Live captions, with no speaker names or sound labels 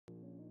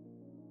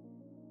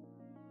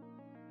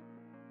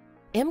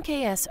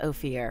MKS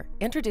Ophir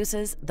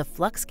introduces the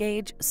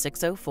FluxGage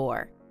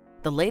 604,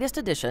 the latest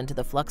addition to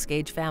the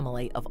FluxGage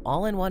family of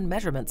all-in-one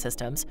measurement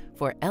systems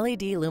for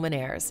LED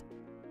luminaires.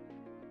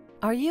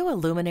 Are you a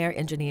luminaire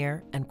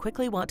engineer and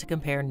quickly want to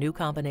compare new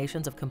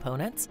combinations of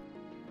components?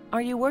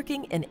 Are you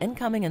working in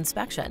incoming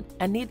inspection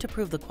and need to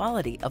prove the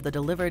quality of the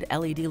delivered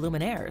LED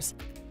luminaires?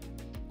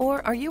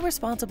 Or are you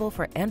responsible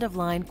for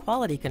end-of-line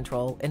quality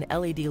control in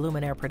LED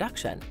luminaire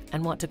production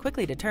and want to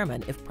quickly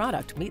determine if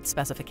product meets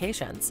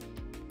specifications?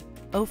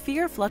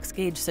 Ophir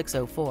FluxGage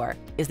 604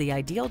 is the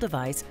ideal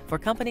device for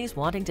companies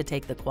wanting to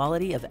take the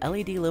quality of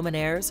LED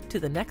luminaires to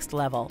the next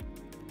level.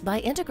 By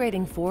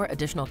integrating 4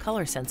 additional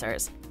color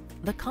sensors,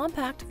 the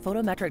compact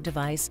photometric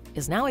device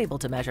is now able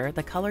to measure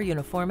the color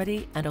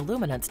uniformity and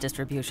illuminance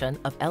distribution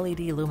of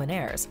LED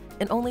luminaires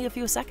in only a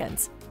few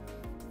seconds.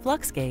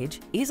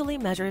 FluxGage easily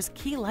measures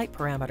key light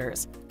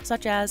parameters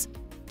such as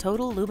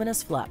total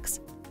luminous flux,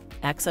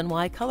 X and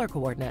Y color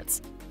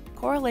coordinates,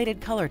 correlated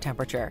color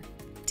temperature,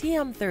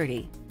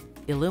 TM30,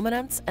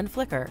 illuminance and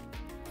flicker,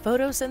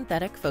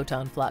 photosynthetic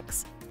photon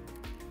flux.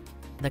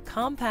 The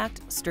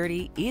compact,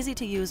 sturdy,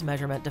 easy-to-use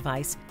measurement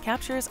device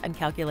captures and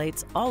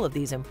calculates all of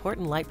these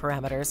important light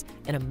parameters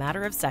in a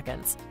matter of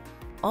seconds.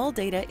 All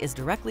data is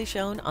directly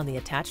shown on the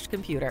attached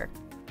computer.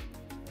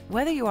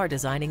 Whether you are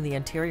designing the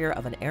interior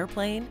of an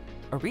airplane,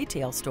 a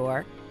retail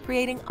store,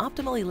 creating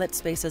optimally lit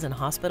spaces in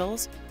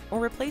hospitals, or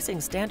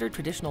replacing standard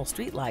traditional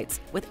streetlights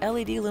with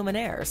LED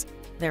luminaires,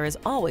 there is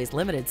always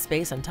limited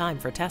space and time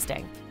for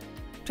testing.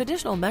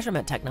 Traditional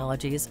measurement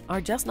technologies are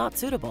just not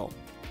suitable.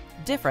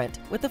 Different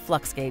with the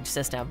FluxGage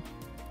system.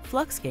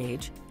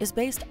 FluxGage is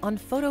based on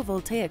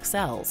photovoltaic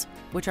cells,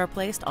 which are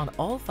placed on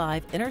all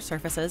 5 inner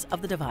surfaces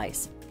of the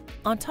device.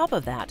 On top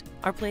of that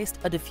are placed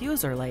a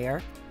diffuser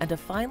layer and a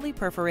finely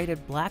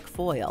perforated black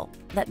foil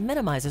that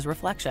minimizes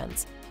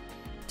reflections.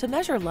 To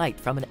measure light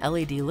from an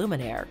LED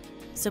luminaire,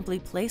 simply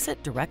place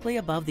it directly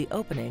above the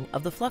opening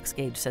of the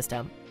FluxGage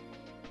system.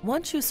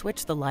 Once you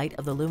switch the light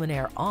of the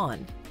luminaire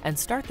on and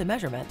start the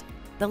measurement,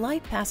 the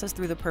light passes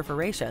through the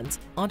perforations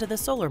onto the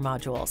solar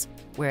modules,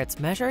 where it's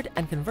measured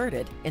and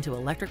converted into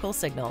electrical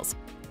signals.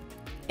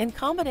 In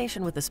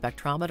combination with the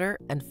spectrometer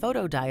and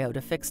photodiode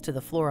affixed to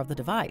the floor of the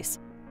device,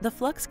 the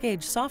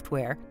FluxGage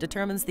software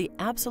determines the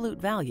absolute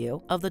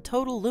value of the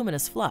total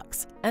luminous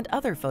flux and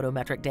other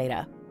photometric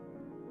data.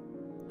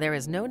 There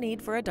is no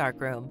need for a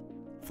darkroom.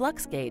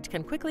 FluxGage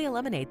can quickly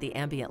eliminate the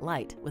ambient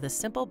light with a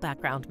simple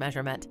background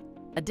measurement.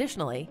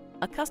 Additionally,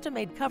 a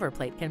custom-made cover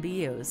plate can be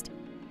used.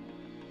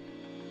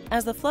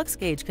 As the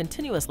FluxGage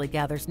continuously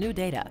gathers new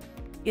data,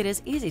 it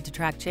is easy to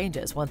track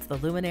changes once the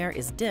luminaire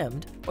is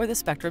dimmed or the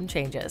spectrum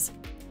changes.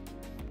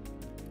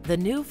 The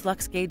new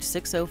FluxGage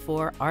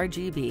 604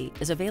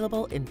 RGB is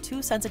available in 2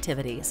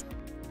 sensitivities,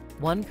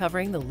 one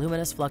covering the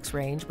luminous flux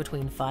range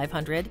between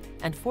 500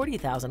 and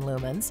 40,000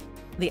 lumens,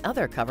 the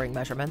other covering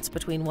measurements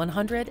between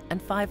 100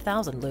 and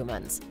 5,000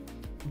 lumens.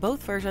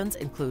 Both versions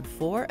include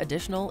 4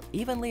 additional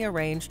evenly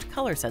arranged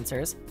color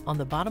sensors on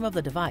the bottom of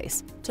the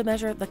device to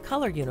measure the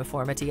color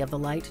uniformity of the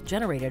light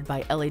generated by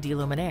LED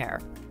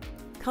luminaire.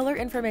 Color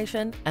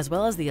information as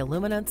well as the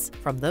illuminance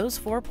from those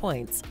 4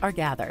 points are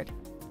gathered.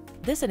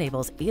 This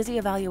enables easy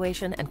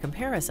evaluation and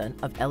comparison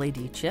of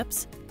LED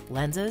chips,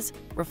 lenses,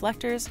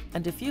 reflectors,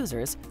 and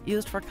diffusers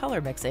used for color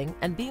mixing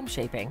and beam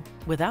shaping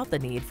without the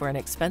need for an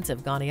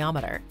expensive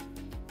goniometer.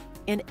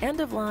 In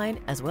end-of-line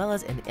as well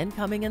as in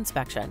incoming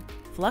inspection,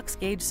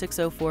 FluxGage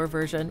 604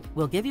 version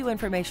will give you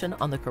information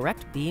on the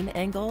correct beam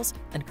angles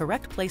and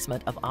correct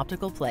placement of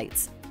optical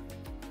plates.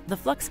 The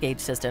FluxGage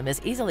system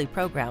is easily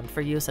programmed for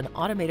use in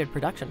automated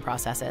production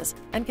processes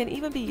and can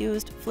even be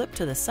used flipped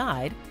to the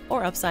side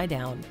or upside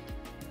down.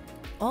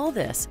 All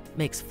this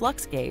makes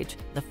FluxGage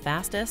the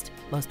fastest,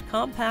 most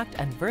compact,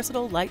 and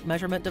versatile light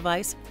measurement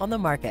device on the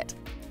market.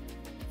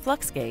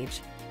 FluxGage,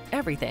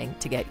 everything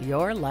to get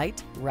your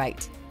light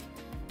right.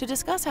 To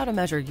discuss how to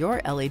measure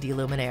your LED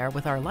luminaire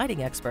with our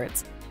lighting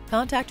experts,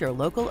 contact your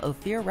local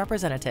Ophir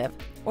representative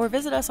or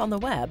visit us on the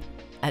web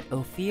at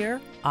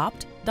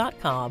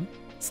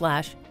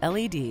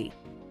ophiropt.com/LED.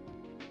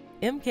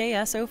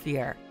 MKS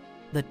Ophir,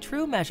 the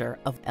true measure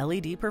of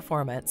LED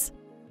performance.